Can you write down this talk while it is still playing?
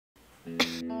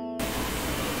This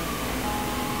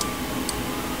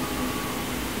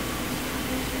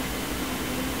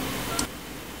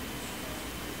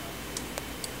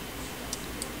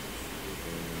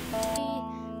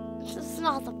is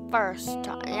not the first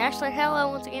time. Actually, hello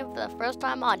once again for the first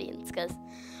time audience, because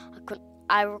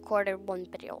I recorded one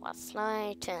video last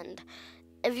night, and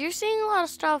if you're seeing a lot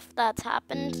of stuff that's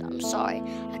happened, I'm sorry.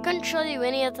 I couldn't show you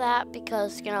any of that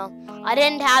because, I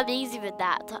didn't have the easy with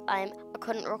that time. I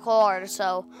couldn't record,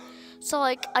 so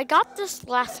like, I got this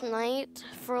last night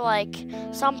for, like,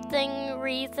 something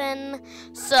reason.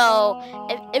 So,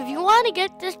 if you want to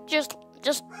get this, just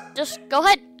go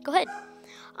ahead.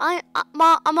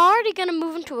 I'm already gonna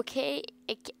move into a cave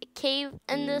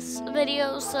in this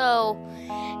video, so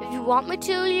if you want me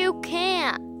to, you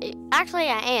can. Actually,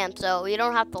 I am, so you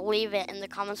don't have to leave it in the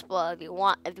comments below if you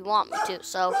want me to.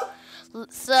 So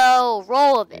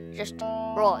roll with it, just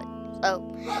roll it. So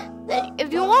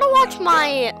if you want to watch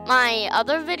my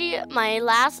other video,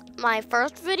 my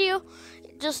first video,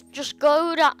 just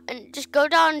go down and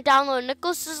download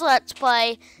Nicholas's Let's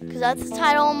Play, because that's the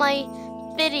title of my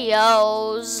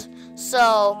videos.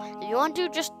 So if you want to,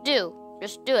 just do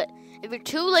it. If you're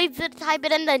too lazy to type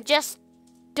it in, then just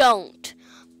don't.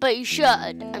 But you should.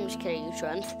 I'm just kidding, you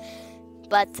shouldn't.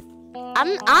 But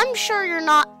I'm sure you're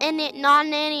not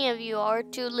any of you are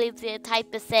too lazy to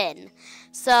type this in.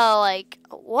 So like,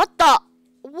 what the heck?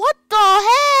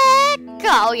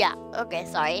 Oh yeah. Okay,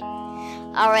 sorry.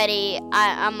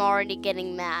 I'm already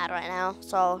getting mad right now.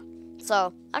 So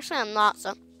actually I'm not.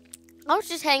 So I was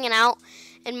just hanging out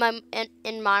in my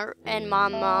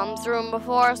mom's room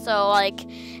before. So like,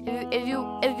 if you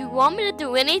want me to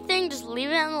do anything, just leave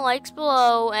it in the likes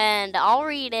below, and I'll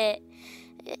read it.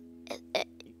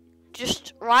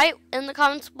 Just write in the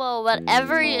comments below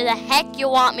whatever the heck you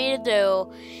want me to do,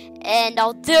 and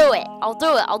I'll do it.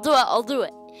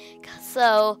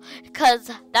 So, because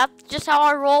that's just how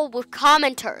I roll with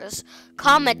commenters.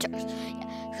 Yeah.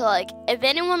 So like, if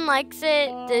anyone likes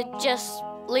it, then just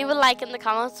leave a like in the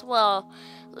comments below.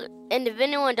 And if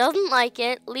anyone doesn't like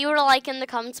it, leave a like in the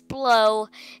comments below.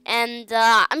 And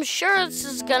I'm sure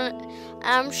this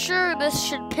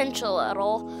should pinch a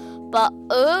little. But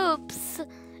oops.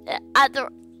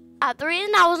 The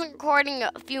reason I wasn't recording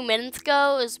a few minutes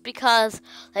ago is because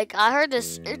like I heard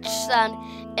this itch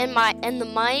sound in the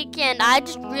mic, and I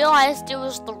just realized it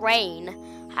was the rain.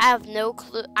 I had no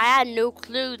clue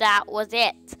that was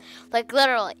it. Like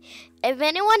literally, if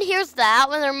anyone hears that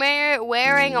when they're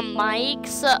wearing a mic,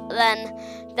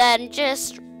 then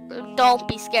just don't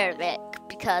be scared of it,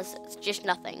 because it's just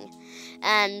nothing.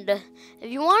 And if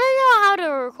you want to know how to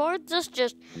record this,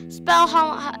 just spell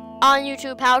on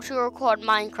YouTube how to record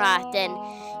Minecraft, and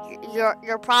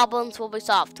your problems will be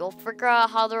solved. You'll figure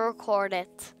out how to record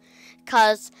it.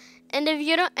 And if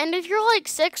you're like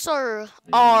 6 or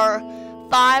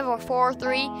 5 or 4 or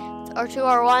 3 or 2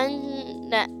 or 1,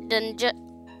 then just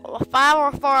 5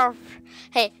 or 4.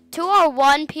 Hey, 2 or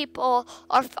 1 people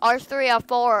or 3 or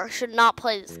 4 should not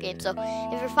play this game. So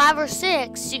if you're 5 or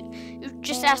 6, you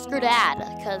just ask your dad,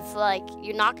 because like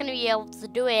you're not gonna be able to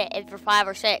do it if you're 5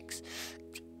 or 6.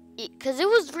 Because it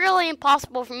was really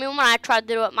impossible for me when I tried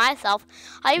to do it myself.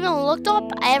 I even looked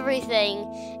up everything,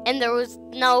 and there was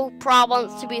no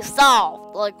problems to be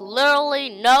solved. Like literally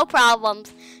no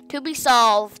problems to be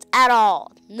solved at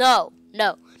all. No.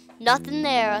 Nothing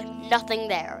there.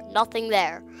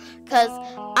 Because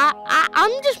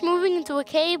I'm just moving into a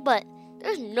cave, but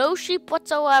there's no sheep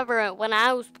whatsoever when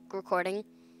I was recording.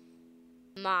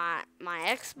 My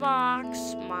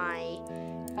Xbox, my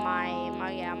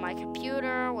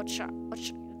computer, which you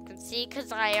can see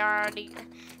because I already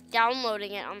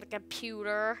downloading it on the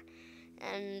computer,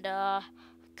 and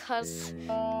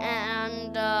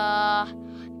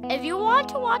if you want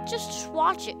to watch, just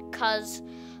watch it, because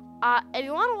if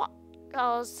you want to watch,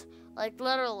 because like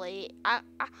literally,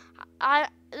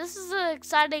 this is an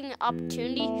exciting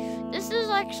opportunity. This is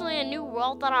actually a new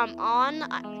world that I'm on.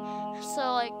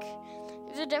 So like,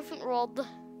 it's a different world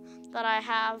that I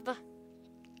have.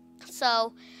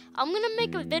 So I'm gonna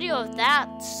make a video of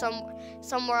that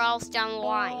somewhere else down the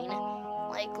line,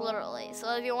 like literally.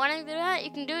 So if you want to do that,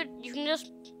 you can do it. You can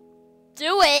just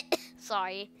do it.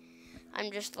 Sorry, I'm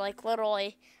just like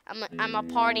literally. I'm a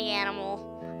party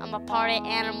animal.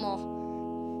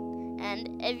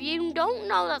 And if you don't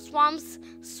know that swamps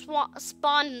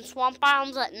spawn in swamp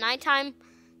biomes at nighttime,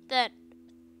 that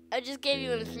I just gave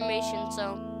you information.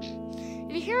 So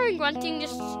if you're hearing grunting,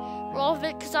 just roll with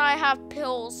it, because I have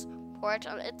pills for it.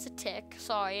 It's a tick.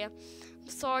 Sorry. I'm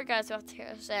sorry, guys, about to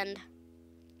hear this.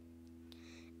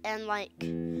 And like,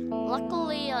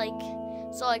 luckily, like,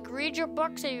 So like read your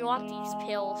books if you want these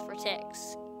pills for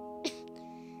ticks.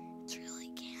 It's really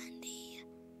candy.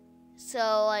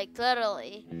 So like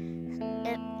literally.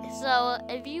 So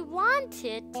if you want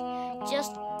it,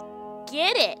 just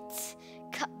get it.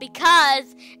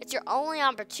 Because it's your only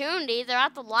opportunity. They're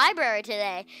at the library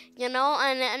today, and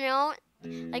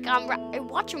like I'm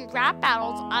watching rap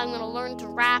battles. I'm gonna learn to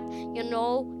rap.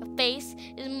 The face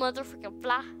is motherfucking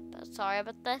flat. Sorry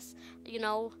about this.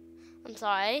 I'm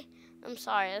sorry.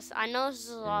 I know this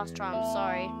is a lost try. I'm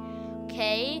sorry.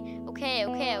 Okay,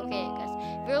 guys.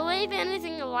 If you leave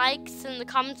anything likes in the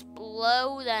comments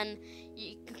below, then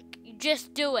you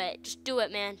just do it. Just do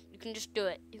it, man. You can just do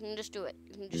it. You can just do it.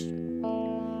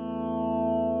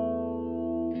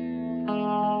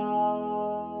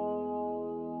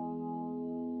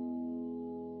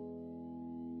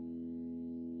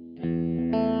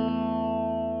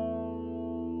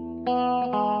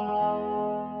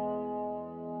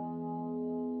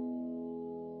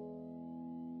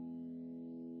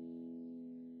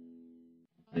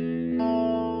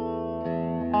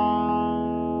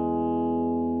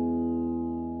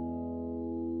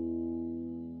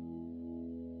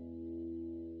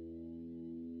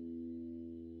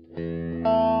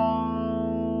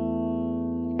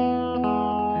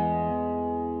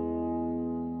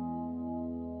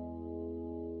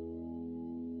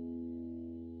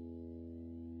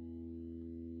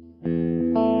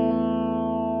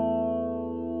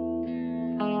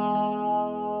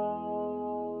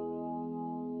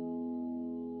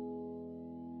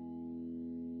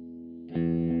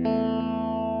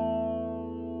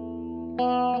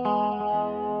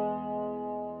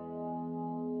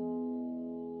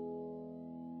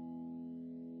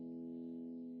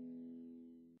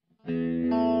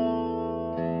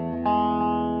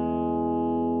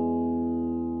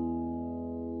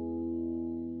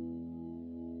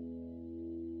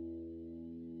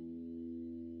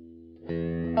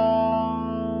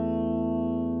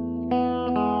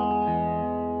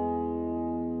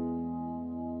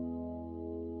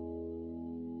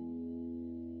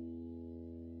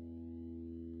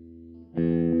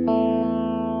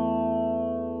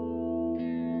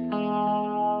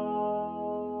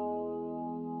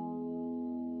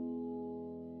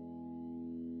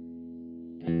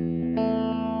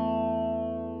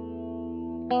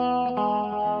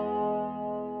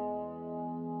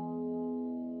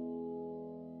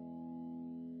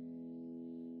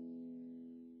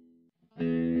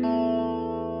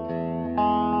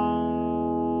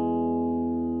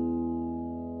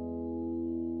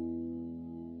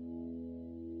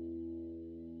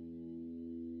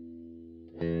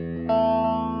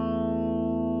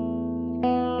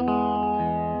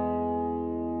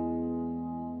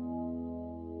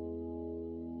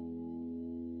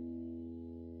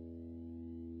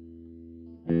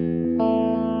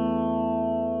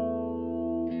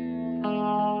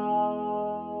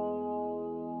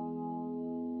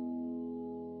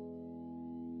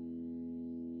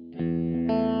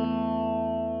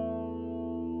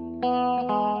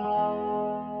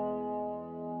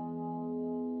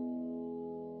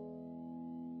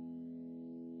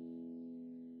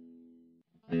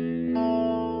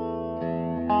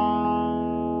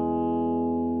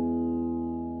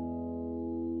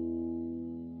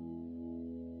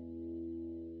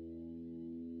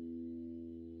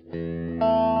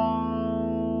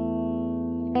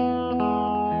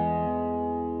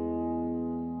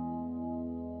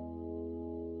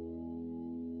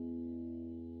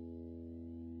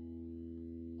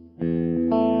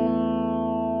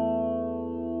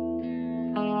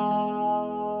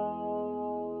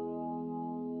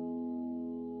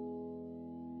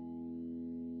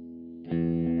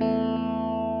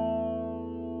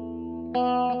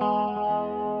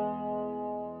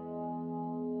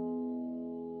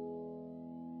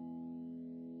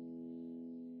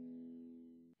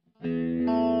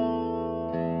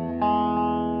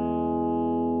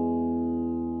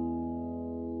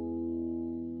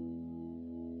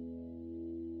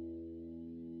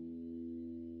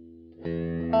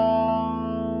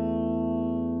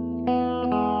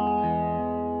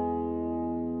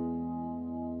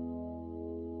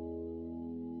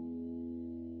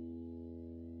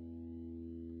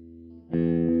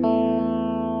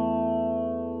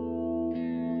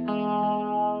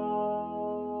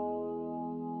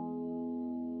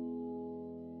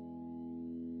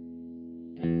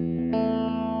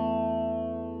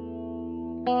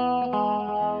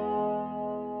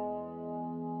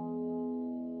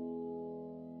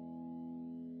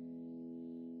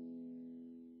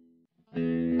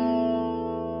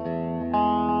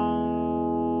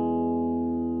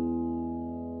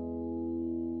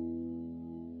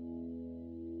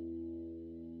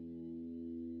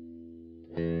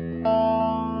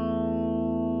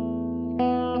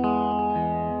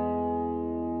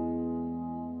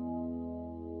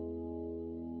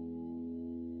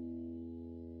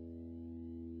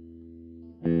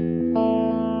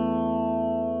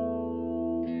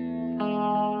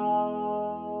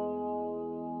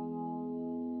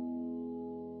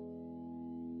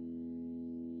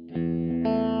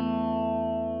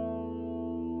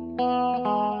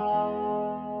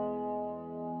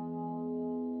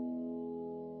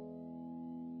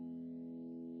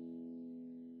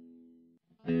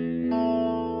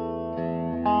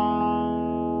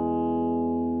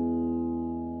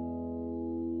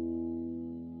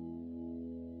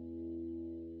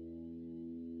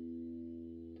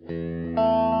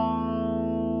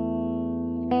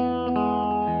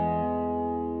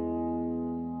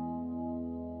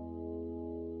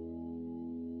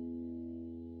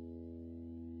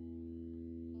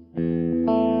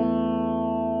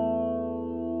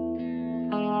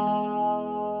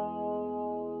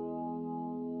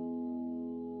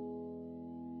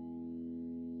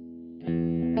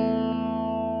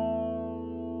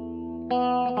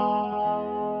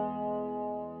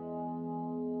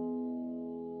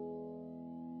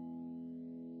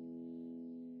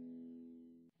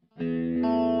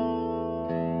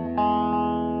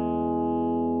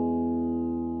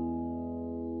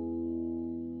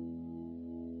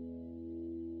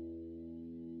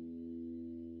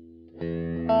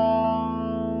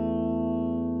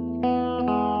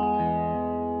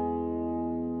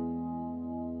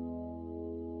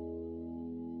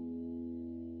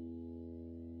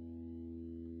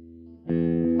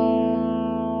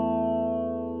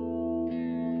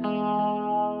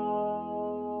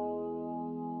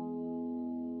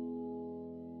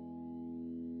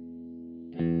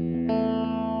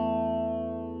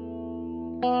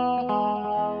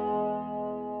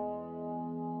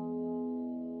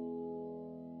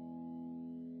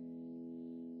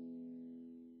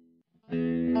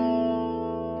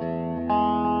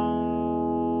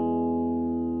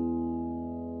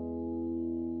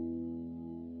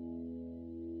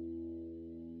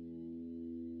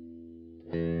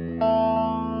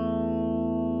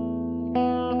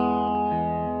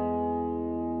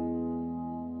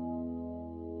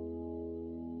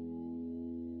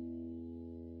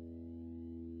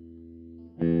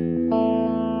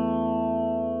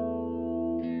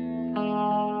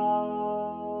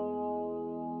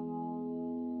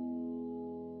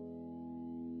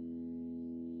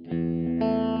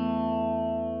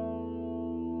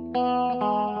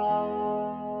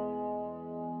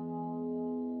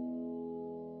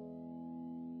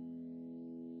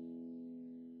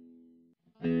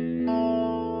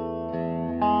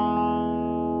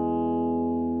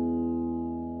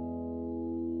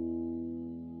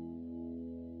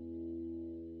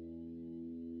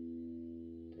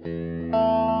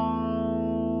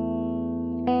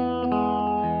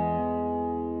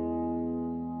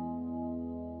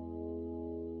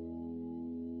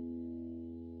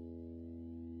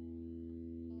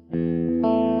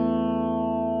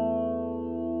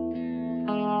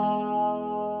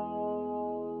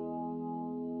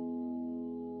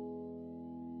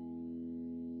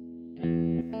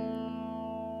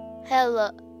 Hello,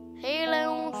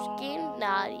 hello, skin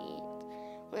naughty.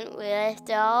 When we left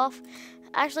off,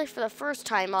 actually for the first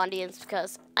time, audience,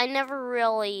 because I never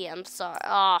really am sorry.